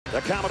The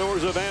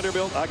Commodores of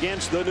Vanderbilt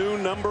against the new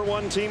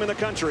 #1 team in the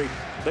country,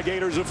 the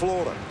Gators of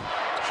Florida.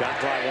 Shot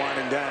clock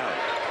winding down.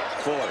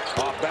 Fuller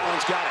off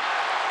balance, got it.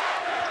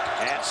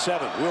 At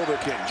 7,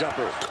 Wilbekin,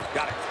 jumper,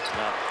 got it.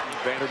 Now,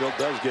 Vanderbilt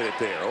does get it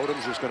there.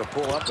 Odom's just going to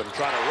pull up and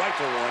try to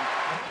rifle one.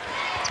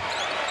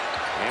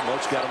 And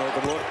Moat's got an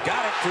open look.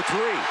 Got it for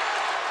 3.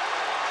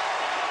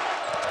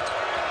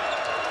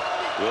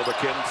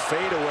 Wilbekin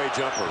fadeaway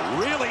jumper.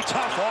 Really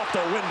tough off the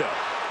window.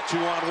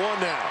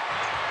 2-on-1 now.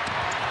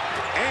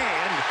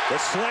 And the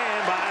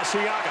slam by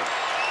Siakam.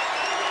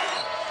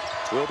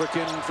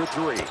 Wilbekin for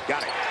 3.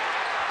 Got it.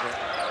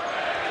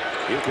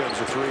 Here comes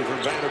the 3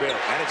 from Vanderbilt.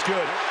 And it's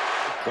good.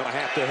 Going to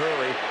have to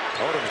hurry.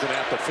 Odom's going to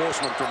have to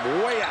force one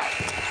from way out.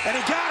 And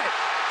he got it.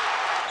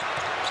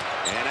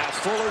 And now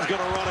Fuller's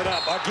going to run it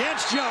up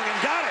against Young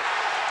and got it.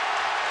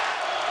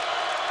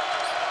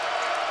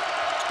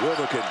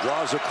 Wilbekin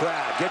draws a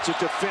crowd, gets it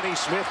to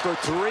Finney-Smith for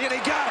 3, and he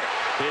got it.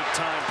 Big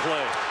time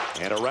play.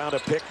 And around a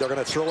pick, they're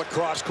going to throw it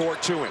cross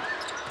court to him.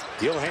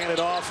 He'll hand it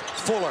off.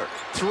 Fuller,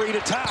 3 to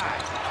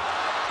tie.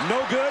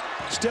 No good.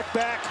 Step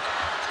back.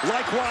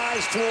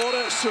 Likewise,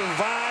 Florida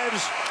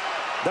survives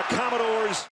the Commodores.